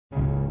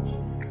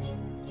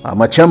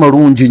Amachama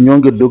lungi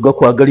nyongedde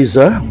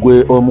gakwagaliza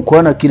gwe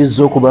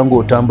omukwanakiriza okubanga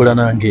otambula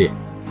nange.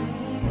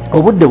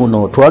 Obudde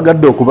buno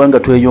twagadde okubanga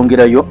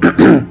tweyongerayo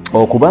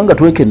okubanga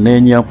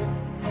twekenneenya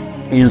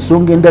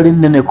ensonga endala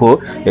enneneko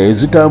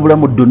ezitambula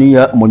mu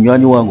dduniya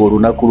munywanyi wange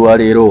olunaku lwa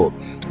leero.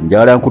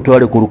 Njala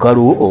nkutwale ku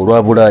lukalu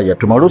olwa Bulaaya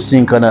tumale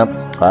osinkana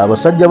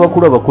abasajja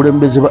bakulu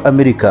abakulembeze ba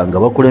Amerika nga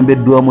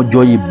bakulembeddwamu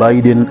Joe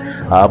Biden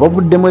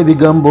abavuddemu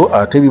ebigambo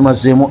ate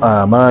bimazeemu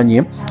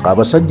amaanyi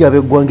abasajja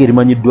ab'eggwanga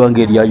erimanyiddwa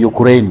ng'erya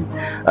Ukraine.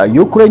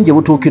 Ukraine gye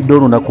butuukidde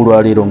olunaku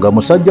lwa leero nga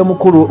musajja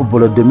mukulu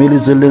Volodymyr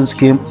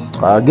Zelensky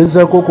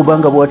agezaako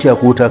okubanga bw'ati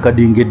akuuta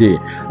akadingede,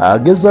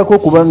 agezaako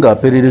okubanga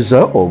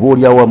aperereza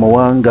oboolyawo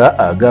amawanga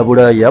aga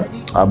Bulaaya,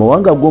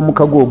 amawanga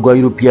ag'omukago ogwa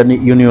European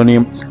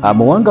Union,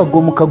 amawanga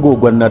ag'omukago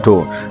ogwa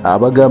NATO.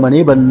 Abagamba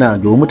naye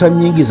bannange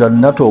omutanyingiza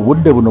NATO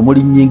obudde buno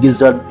muli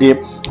nnyingiza dde.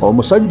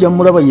 Omusajja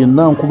mulaba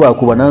yenna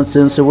nkubaakuba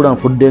nansensebula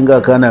nfudde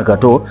ng'akaana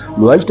akato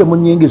lwaki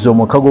temunnyingiza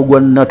omukago gwa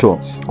NATO.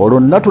 Olwo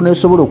NATO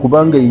neesobola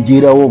okubanga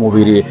enjiirawo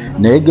omubiri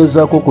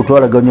neegezaako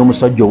okutwalaganya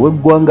omusajja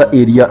ow'eggwanga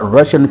erya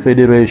Russian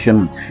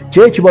Federation. Ki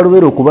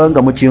ekibalobera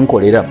okubanga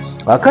mukinkolera?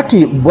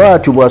 Akati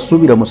bw'atyo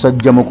bw'asuubira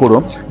musajja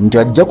mukulu nti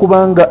ajja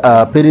kubanga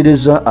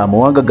aperereza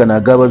amawanga gano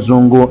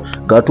ag'abazungu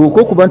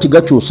gatuuke okuba nti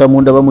gakyusa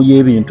mu ndabamu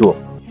y'ebintu.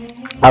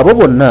 Abo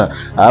bonna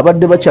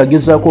abadde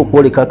bakyagezaako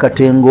okwoleka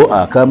akatengo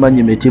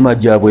akamanyi mitima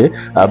gyabwe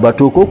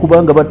batuuke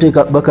okubanga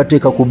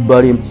bakateeka ku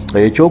bbali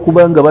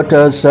ekyokubanga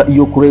bataasa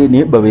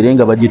Ukraine babeere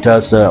nga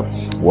bagitaasa.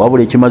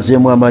 Wabula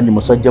ekimazeemu amaanyi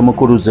musajja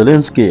mukulu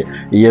Zelensky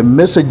ye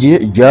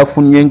message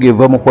gyafunye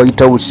ng'eva mu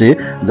White House,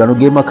 gano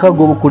ge maka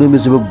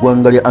g'obukulembeze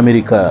bw'eggwanga lya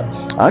Amerika.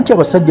 Anti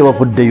abasajja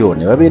bavuddeyo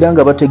ne babeera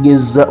nga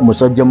bategeeza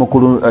musajja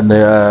mukulu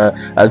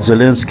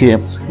Zelensky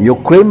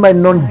Ukraine might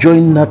not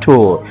join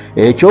NATO.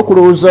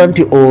 Ekyokulowooza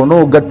nti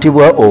ono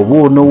gattibwa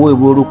oba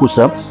onooweebwa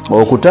olukusa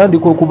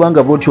okutandika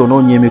okubanga bw'oti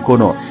onoonya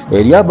emikono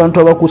eri abantu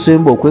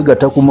abakusemba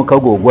okwegatta ku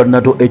mukago ogwa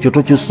NATO. Ekyo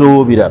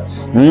tokisuubira.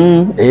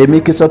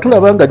 Emikisa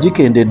tulaba nga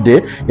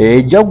gikendedde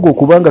ejjaggwa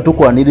okubanga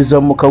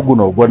tukwaniriza mu mukago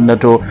guno ogwa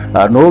NATO.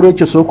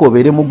 N'olwekyo sooka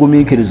obeere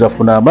mugumiikiriza,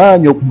 funa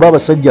amaanyi okuba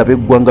abasajja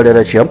ab'eggwanga lya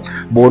Russia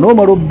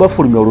bw'onoomala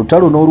obbafulumya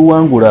olutalo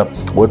n'oluwangula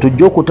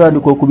wetujja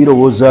okutandika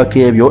okubirowoozaako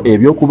ebyo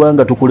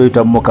ebyokubanga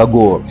tukuleeta mu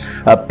mukago.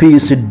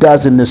 Peace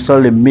doesn't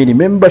necessarily mean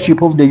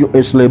membership of the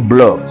US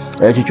bloc.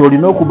 Ekyo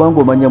kyolina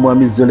okubanga omanya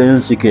mwami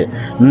Zelensky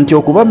nti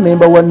okuba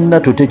memba wa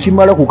NATO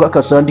tekimala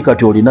kukakasa nti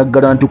kati olina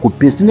garanti ku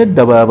peace.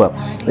 Nedda baaba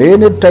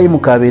anytime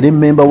kabeere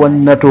memba wa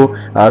NATO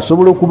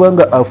asobola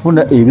okubanga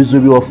afuna ebizu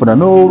by'wafuna.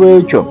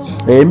 N'olwekyo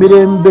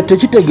emirembe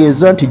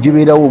tekitegeeza nti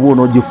gibeerawo oba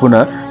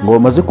onoogifuna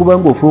ng'omaze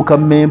kubanga ofuuka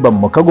memba mu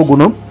mukago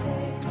guno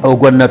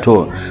ogwa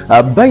NATO.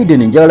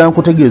 Biden njala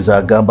nkutegeeza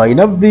agamba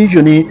alina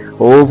vision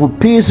of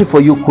peace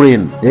for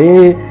Ukraine.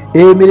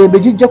 Emirembe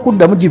gijja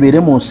kuddamu gibeere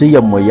mu nsi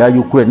yammwe ya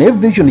Ukraine.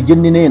 Vision gye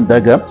nnina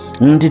endaga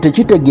nti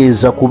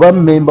tekitegeeza kuba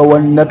memba wa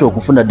NATO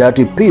okufuna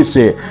dati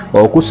peace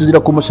okusinziira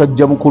ku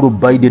musajja mukulu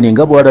Biden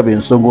nga bw'alaba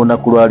ensonga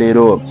olunaku lwa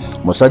leero.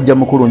 Musajja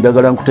mukulu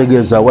njagala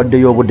nkutegeeza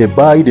awaddeyo obudde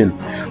Biden,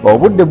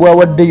 obudde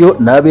bw'awaddeyo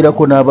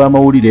n'abeerako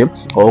n'abamawulire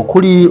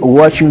okuli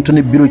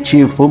Washington Bureau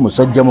Chief.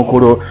 Musajja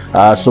mukulu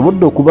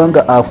asobodde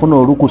okubanga afuna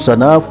olukusa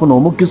n'afuna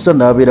omukisa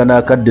n'abeera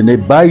n'akadde ne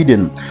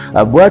Biden.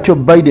 Bw'atyo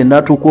Biden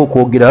n'atuuka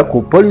okwogera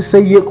ku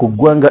policy ye ku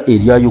ggwanga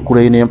erya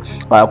Ukraine,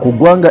 ku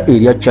ggwanga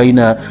erya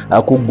China,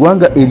 ku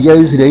ggwanga erya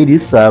Israeli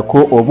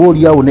saako oba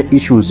olyawo ne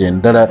issues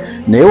endala.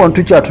 Naye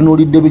wantu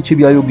kyatunuulidde biki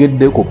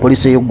byayogedde ku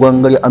policy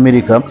y'eggwanga lya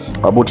Amerika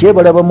butya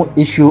balabamu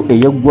issue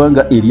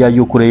ey'eggwanga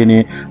erya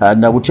Ukraine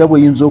na butya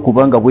bweyinza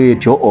okubanga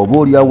bwetyo oba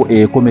olyawo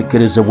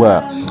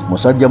ekomekkerezebwa.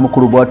 Musajja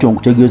mukulu bw'atyo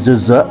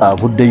nkutegeezezza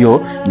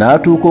avuddeyo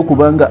n'atuuka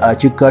okubanga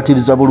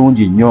akikkaatiriza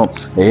bulungi nnyo,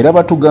 era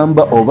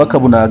batugamba obubaka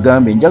buno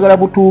agambye njagala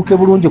butuuke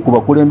bulungi ku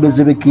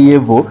bakulembeze b'e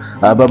KIEV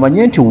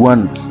bamanye nti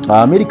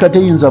Amerika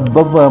teyinza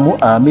bavaamu,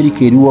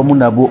 Amerika eri wamu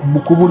nabo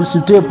ku buli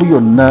siteepu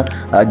yonna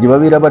gye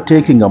babeera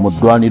bateekinga mu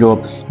ddwaniro.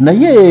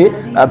 Naye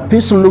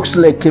peace looks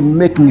like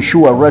making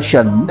sure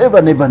Russia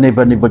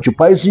never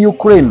occupies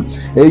Ukraine.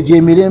 Egyo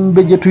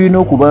emirembe gye tulina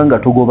okubanga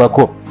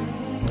tugobako.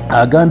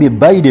 Agambye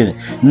Biden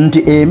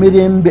nti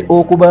emirembe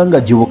okubanga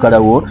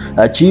gibukalawo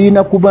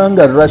kiina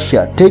kubanga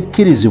Russia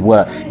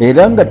tekkirizibwa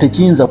era nga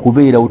tekiyinza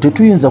kubeerawo,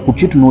 tetuyinza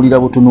kukitunuulira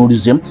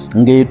butunuulize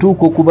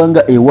ng'etuuka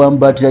okubanga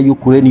ewambaatira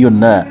Ukraine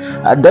yonna.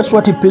 That's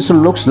what peace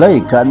looks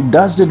like and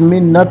doesn't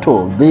mean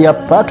NATO. They are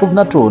part of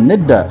NATO.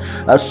 Nedda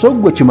so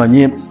gwe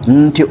kimanye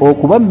nti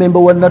okuba memba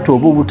wa NATO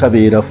oba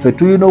obutabeera ffe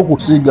tulina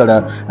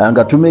okusigala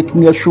nga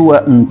tumaking sure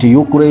nti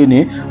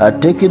Ukraine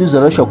tekkiriza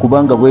Russia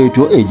kubanga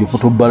bwetyo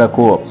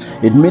egifutubbalako.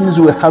 It means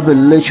we have a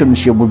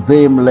relationship with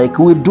them like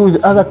we do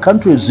with other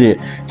countries.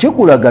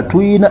 Kikulaga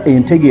tuyina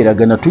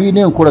entegeeragana,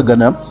 tuyina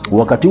enkolagana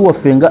wakati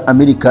waffe nga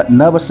Amerika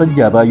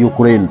n'abasajja aba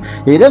Ukraine,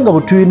 era nga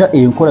bwe tuyina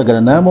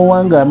enkolagana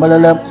n'amawanga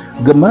amalala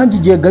gamangi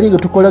gye gali ge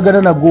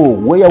tukolagana nago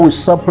where we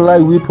supply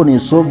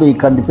weapons so they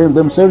can defend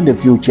themselves in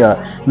the future.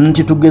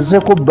 Nti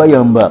tugezeko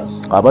bayamba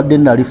abadde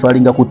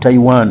nalifalinga ku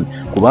Taiwan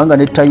kubanga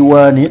ne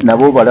Taiwan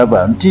nabo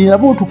balaba nti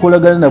nabo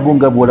tukolagana nabo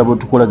nga bwolaba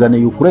tukolagana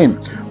Ukraine.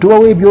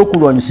 tubawa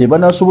ebyokulwanyisa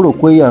banasobola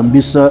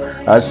okweyambisa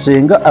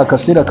senga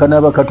akaseera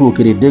kanaaba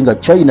katuukiridde nga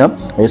China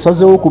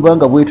esazeewo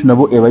okubanga bwetu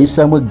nabo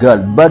ebayisaamu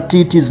eggaali. But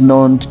it is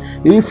not,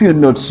 if you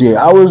not say,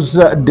 I was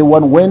the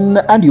one when,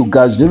 and you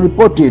guys did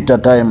report it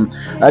at time,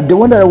 the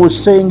one that I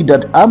was saying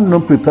that I'm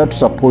not prepared to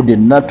support the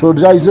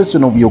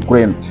NATOization of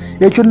Ukraine.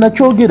 Ekyo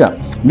nakyogera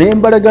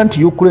nembalaga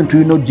nti Ukraine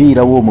tulina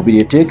ogiyirawo omubiri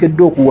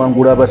eteekeddwa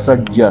okuwangula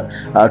abasajja,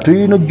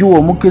 tulina oggiwa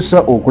omukisa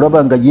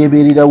okulaba nga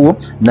yeebeererawo,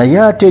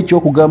 naye ate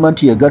ekyokugamba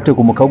nti yegatte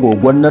ku mukago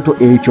ogwa NATO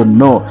ekyo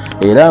no,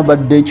 era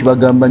mbadde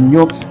kibagamba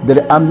nnyo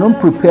that I'm not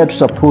prepared to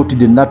support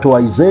the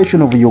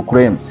NATOization of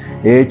Ukraine.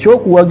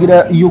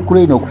 Ekyokuwagira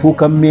Ukraine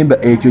okufuuka memba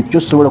ekyo kyo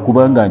sobola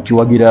kubanga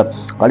nkiwagira.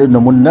 Kale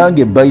nno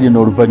munnange Biden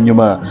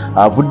oluvannyuma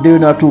avuddeyo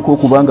n'atuuka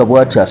okubanga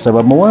bw'ati asaba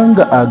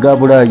amawanga aga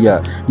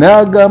Bulaaya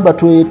n'agamba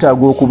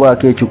twetaaga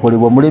okubaako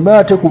ekikolebwa, muleme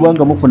ate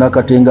kubanga mufuna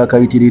akatenga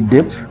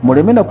akayitiridde,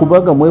 muleme na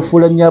kubanga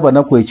mwefuula nnyo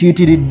abanaku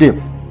ekiyitiridde.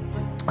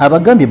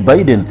 Abagambye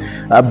Biden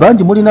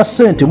bangi mulina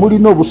ssente,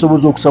 mulina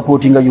obusobozi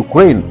okusapootinga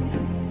Ukraine,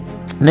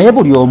 naye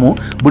buli omu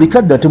buli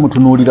kadde ate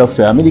mutunuulira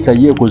ffe Amerika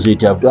yeekoze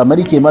eti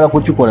Amerika emala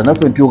kukikola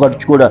naffe ntuuka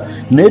tukikola,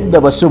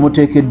 nedda basse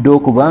muteekeddwa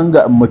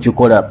okubanga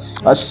mukikola.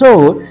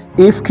 So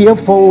if Kiev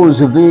falls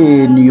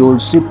then you'll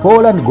see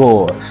Poland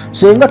go.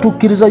 Senga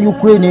tukkiriza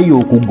Ukraine eyo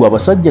okugwa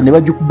abasajja ne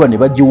bagikuba ne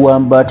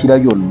bagiwambaatira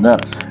yonna,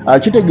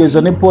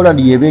 kitegeeza ne Poland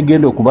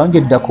yebeegenda okubanga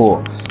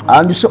eddako.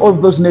 And so all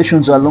those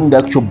nations along the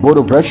actual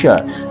border of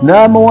Russia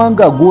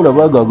n'amawanga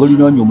ag'olabaga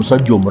agalinaanye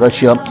omusajja omu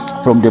Russia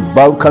from the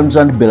Balkans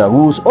and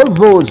Belarus, all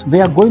those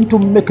they are going to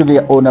make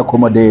their own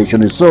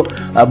accommodation. So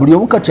buli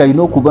omu kati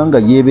alina okubanga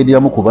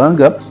yeebeereramu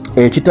kubanga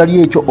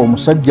ekitali ekyo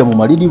omusajja mu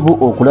malirivu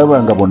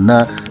okulaba nga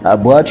bonna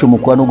bw'atyo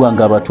mukwano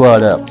gwange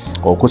abatwala.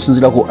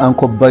 Okusinziira ku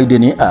Uncle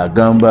Biden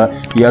agamba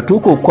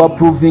yatuuka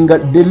okwaprovinga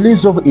the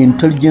release of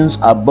intelligence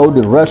about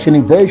the Russian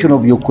invasion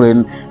of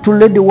Ukraine to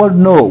let the world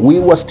know we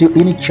were still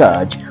in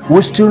charge,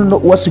 we still know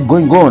what's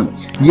going on.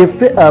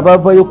 Yeffe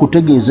abaavayo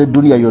kutegeeza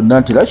edduniya yonna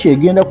nti Russia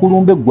egenda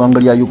kulumba eggwanga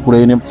lya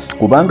Ukraine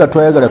kubanga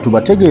twayagala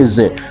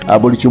tubategeeze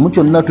buli kimu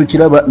kyonna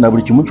tukiraba na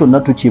buli kimu kyonna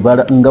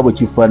tukibala nga bwe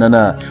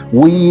kifaanana.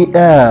 We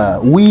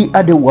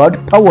are the world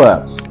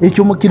power.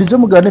 Ekyo mukkirize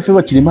mugaane ffe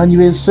bakirimanyi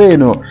b'ensi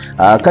eno.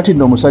 Kati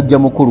nno omusajja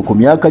mukulu ku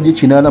myaka gye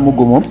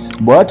 80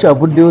 bw'ati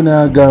avuddeyo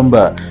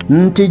n'agamba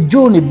nti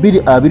June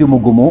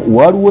 2020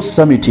 waliwo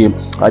summit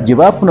gye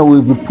baafuna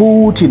with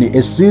Putin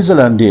e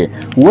Switzerland,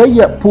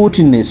 where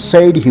Putin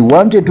said he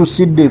wanted to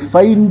see the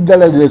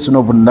finalization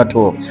of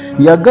NATO.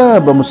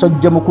 Yagamba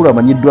musajja mukulu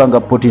amanyiddwa nga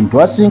Putin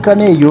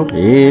twasinkana eyo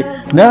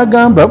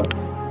n'agamba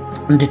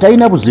nti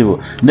talina buzibu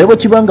naye bwe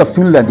kibanga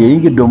Finland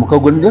eyingidde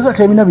omukago ndeka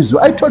talina bizibu.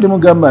 I told him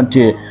gamba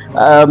nti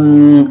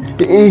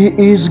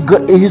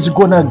he's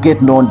gonna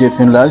get known the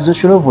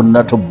Finlandization of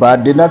NATO,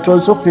 but the NATO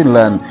also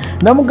Finland.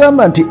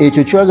 Namugamba nti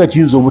ekyo kyaga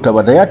kiyinza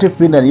obutaba naye ate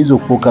Finland yinza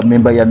okufuuka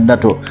memba ya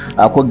NATO.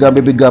 Akwegamba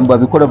ebigambo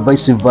abikola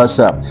vice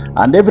versa,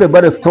 and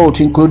everybody thought,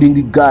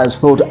 including guys,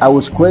 thought I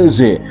was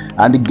crazy,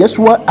 and guess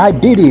what, I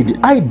did it.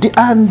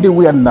 And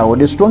we are now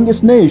the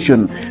strongest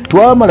nation.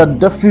 Twamala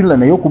dda Finland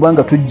naye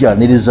okubanga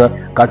tujjaniriza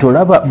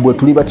katolaba bwe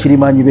tuli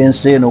bakirimanyi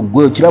b'ensi eno,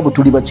 gwe kirabo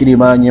tuli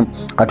bakirimanyi.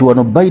 Kati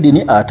wano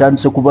Biden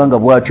atandise kubanga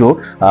bw'atyo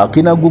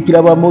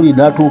akinagukira bamuli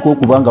n'atuuka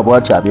okubanga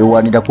bw'atyo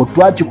abeewaanirako.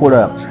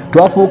 Twakikola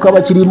twafuuka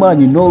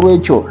bakirimanyi,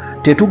 n'olwekyo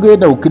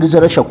tetugenda kukkiriza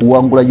Russia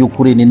kuwangula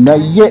Ukraine,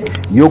 naye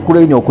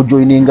Ukraine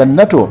okujoininga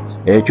NATO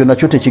ekyo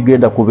nakyo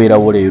tekigenda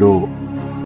kubeerawo leero.